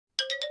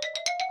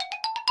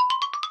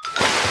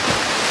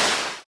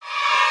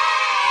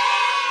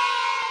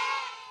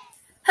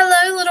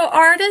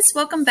artists,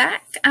 welcome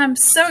back. I'm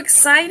so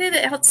excited.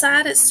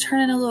 Outside it's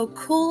turning a little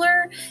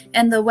cooler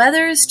and the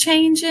weather is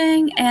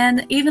changing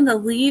and even the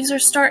leaves are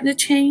starting to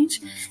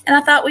change, and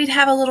I thought we'd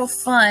have a little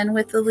fun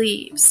with the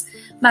leaves.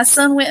 My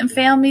son went and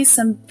found me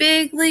some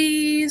big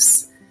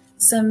leaves,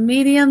 some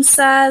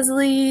medium-sized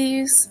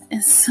leaves,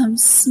 and some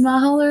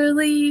smaller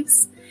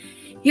leaves.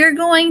 You're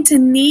going to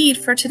need,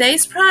 for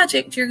today's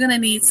project, you're going to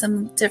need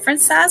some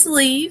different size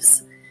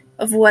leaves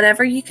of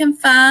whatever you can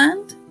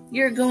find.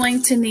 You're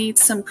going to need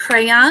some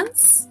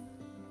crayons.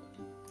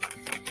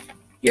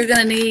 You're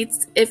going to need,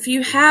 if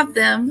you have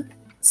them,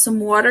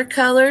 some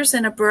watercolors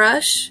and a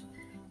brush,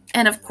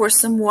 and of course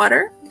some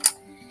water.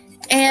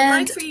 And I'd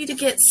like for you to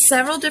get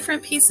several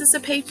different pieces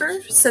of paper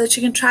so that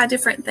you can try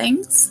different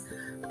things.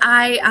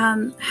 I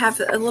have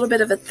a little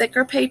bit of a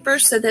thicker paper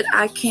so that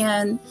I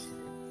can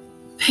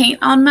paint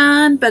on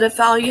mine, but if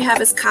all you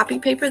have is copy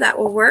paper, that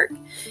will work.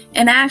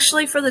 And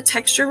actually for the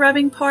texture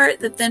rubbing part,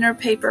 the thinner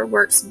paper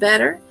works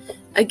better.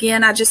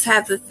 Again, I just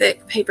have the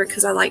thick paper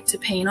because I like to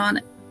paint on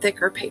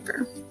thicker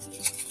paper.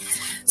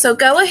 So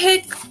go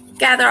ahead,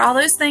 gather all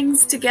those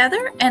things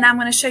together, and I'm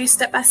going to show you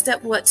step by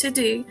step what to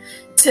do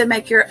to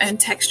make your own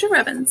texture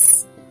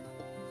ribbons.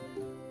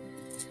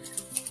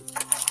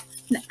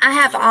 I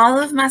have all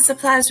of my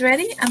supplies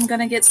ready. I'm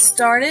going to get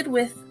started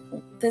with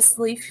this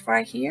leaf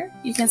right here.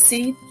 You can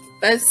see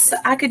both.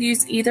 I could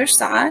use either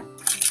side.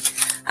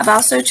 I've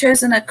also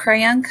chosen a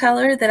crayon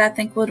color that I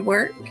think would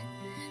work.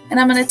 And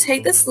I'm going to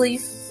take this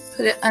leaf,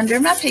 put it under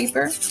my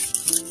paper.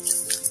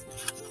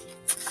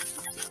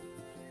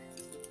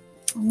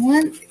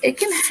 It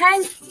can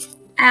hang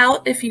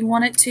out if you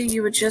want it to.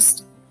 You would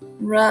just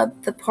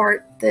rub the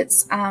part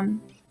that's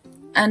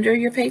under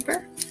your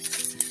paper.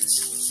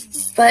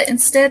 But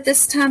instead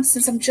this time,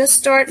 since I'm just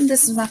starting,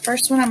 this is my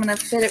first one, I'm going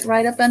to fit it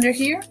right up under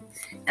here.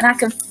 And I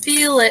can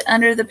feel it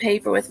under the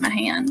paper with my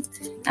hand.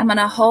 I'm going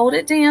to hold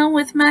it down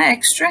with my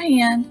extra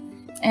hand,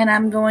 and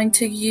I'm going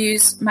to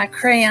use my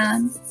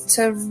crayon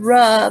to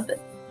rub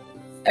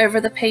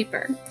over the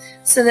paper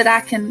so that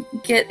I can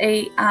get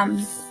a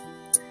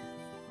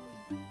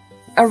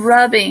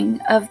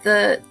rubbing of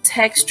the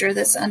texture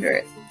that's under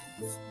it.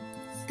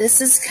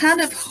 This is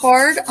kind of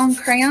hard on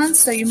crayons,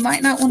 so you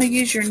might not want to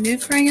use your new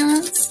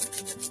crayons,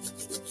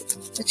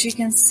 but you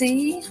can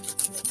see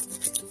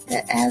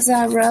that as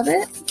I rub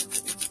it,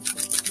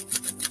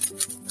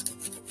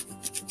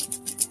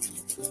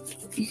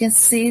 you can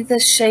see the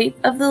shape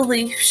of the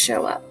leaf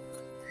show up.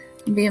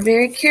 I'm being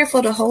very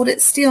careful to hold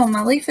it still.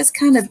 My leaf is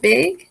kind of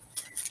big,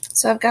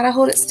 so I've got to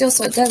hold it still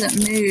so it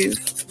doesn't move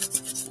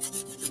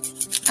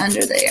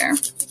under there.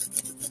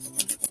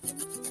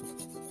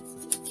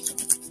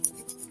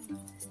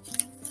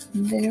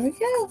 And there we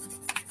go.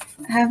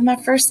 I have my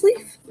first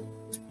leaf.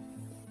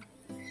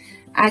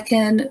 I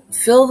can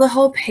fill the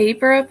whole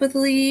paper up with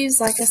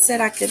leaves. Like I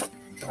said, I could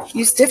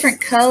use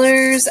different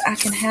colors. I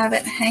can have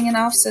it hanging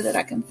off so that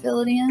I can fill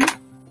it in.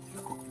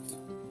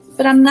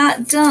 But I'm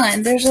not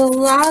done. There's a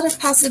lot of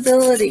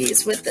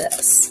possibilities with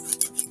this.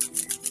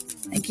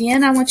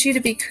 Again, I want you to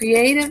be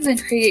creative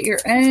and create your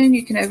own.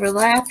 You can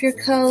overlap your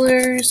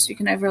colors. You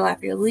can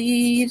overlap your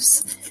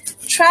leaves.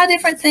 Try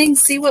different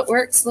things. See what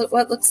works,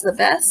 what looks the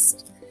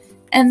best.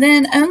 And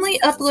then only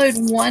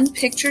upload one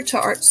picture to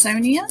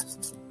Artsonia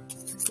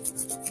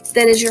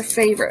that is your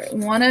favorite.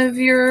 One of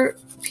your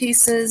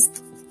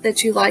pieces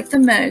that you like the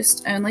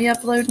most, only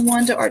upload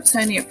one to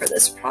Artsonia for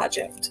this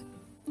project.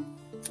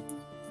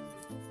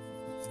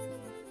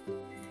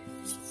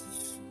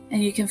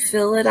 And you can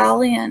fill it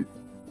all in.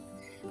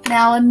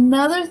 Now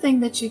another thing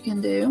that you can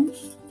do,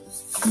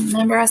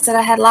 remember I said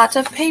I had lots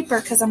of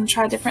paper because I'm going to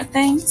try different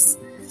things.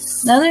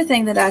 Another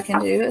thing that I can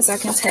do is I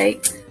can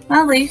take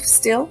my leaf,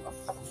 still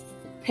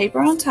paper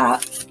on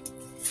top,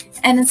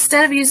 and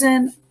instead of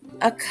using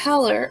a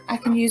color, I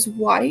can use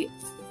white,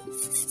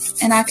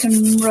 and I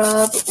can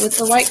rub with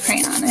the white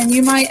crayon. And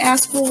you might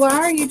ask, well, why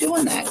are you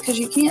doing that? Because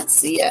you can't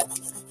see it.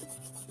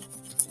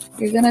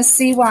 You're going to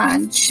see why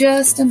in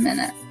just a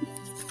minute.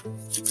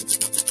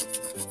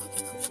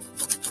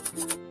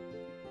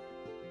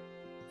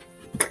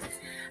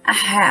 I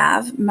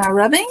have my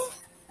rubbing.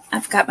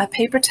 I've got my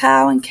paper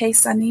towel in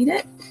case I need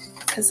it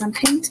because I'm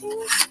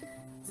painting.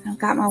 I've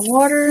got my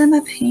water and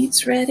my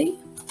paints ready.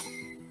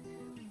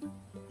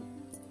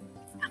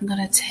 I'm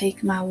going to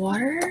take my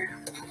water,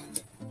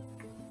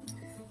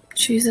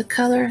 choose a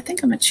color. I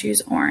think I'm going to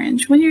choose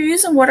orange. When you're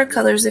using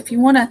watercolors, if you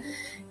want to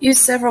use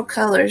several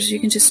colors, you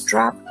can just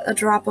drop a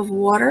drop of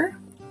water.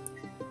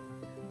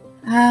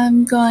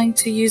 I'm going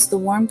to use the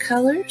warm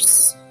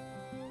colors.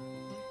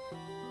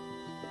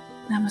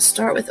 I'm going to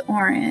start with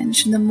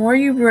orange. And the more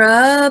you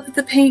rub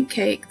the paint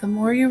cake, the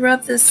more you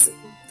rub this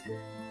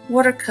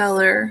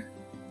watercolor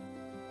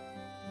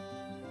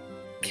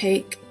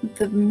cake,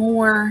 the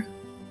more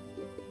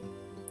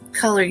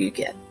color you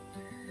get.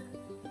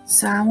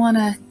 So I want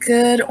a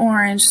good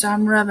orange, so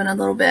I'm rubbing a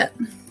little bit.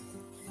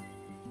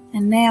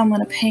 And now I'm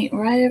going to paint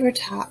right over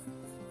top.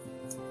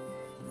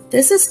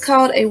 This is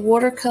called a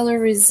watercolor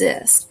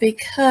resist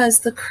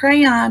because the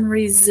crayon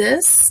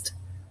resists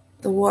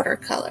the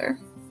watercolor.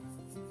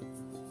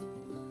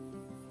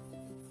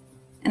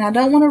 And I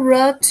don't want to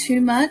rub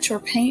too much or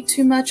paint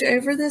too much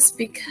over this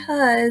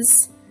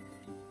because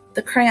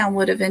the crayon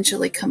would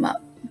eventually come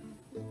up.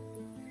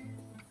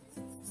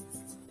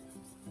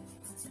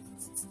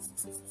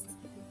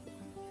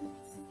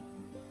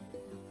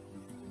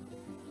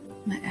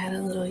 I'm going to add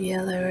a little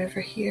yellow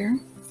over here.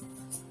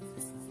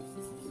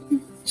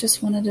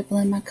 Just wanted to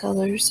blend my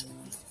colors.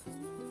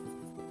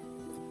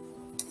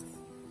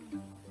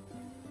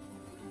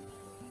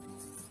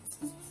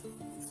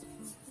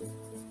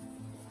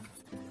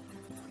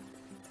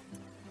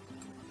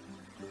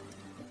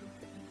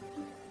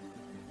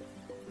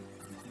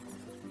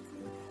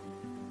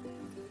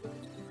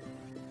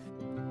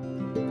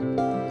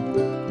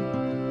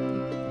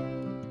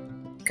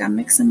 I'm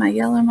mixing my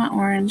yellow and my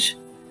orange.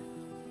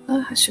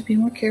 Oh, I should be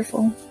more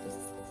careful.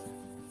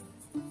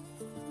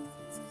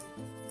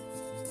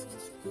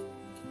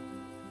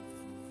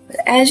 But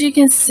as you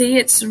can see,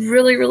 it's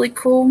really, really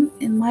cool.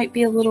 It might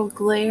be a little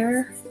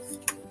glare.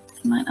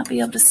 You might not be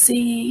able to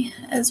see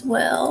as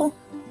well.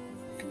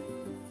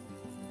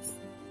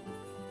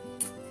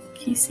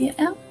 Can you see it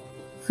now?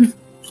 You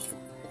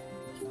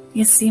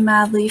can see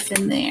my leaf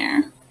in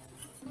there.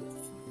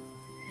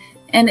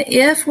 And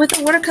if with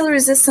the watercolor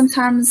resist,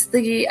 sometimes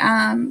the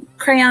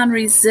crayon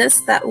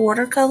resists that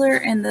watercolor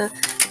and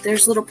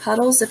there's little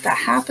puddles. If that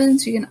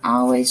happens, you can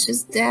always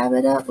just dab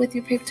it up with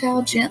your paper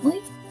towel gently.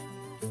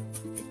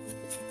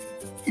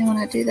 And when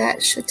I do that,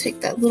 it should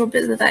take that little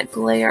bit of that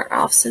glare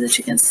off so that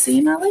you can see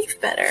my leaf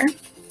better.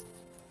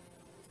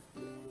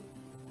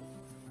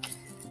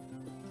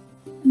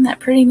 Isn't that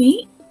pretty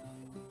neat?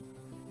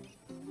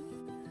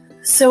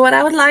 So what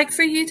I would like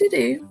for you to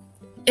do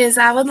is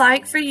I would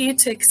like for you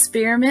to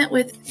experiment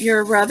with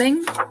your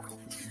rubbing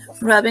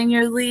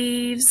your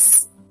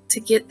leaves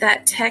to get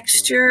that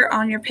texture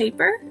on your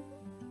paper.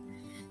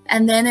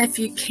 And then if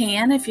you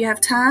have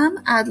time,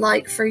 I'd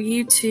like for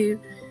you to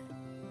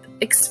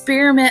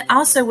experiment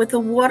also with the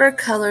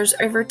watercolors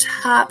over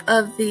top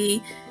of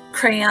the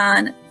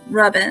crayon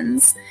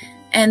rubbings.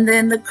 And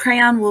then the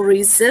crayon will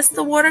resist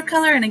the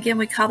watercolor. And again,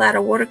 we call that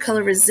a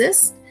watercolor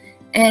resist.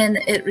 And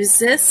it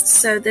resists,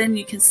 so then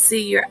you can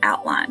see your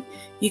outline.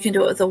 You can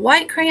do it with a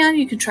white crayon.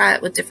 You can try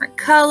it with different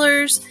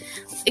colors.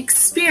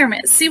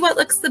 Experiment. See what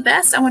looks the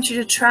best. I want you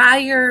to try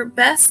your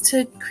best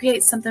to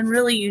create something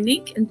really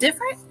unique and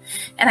different.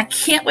 And I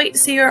can't wait to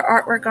see your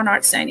artwork on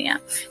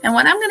Artsonia. And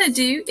what I'm going to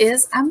do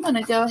is I'm going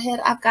to go ahead.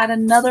 I've got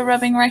another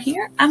rubbing right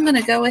here. I'm going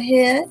to go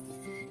ahead.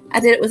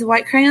 I did it with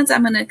white crayons.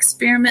 I'm going to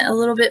experiment a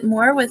little bit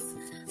more with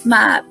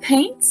my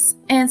paints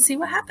and see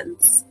what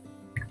happens.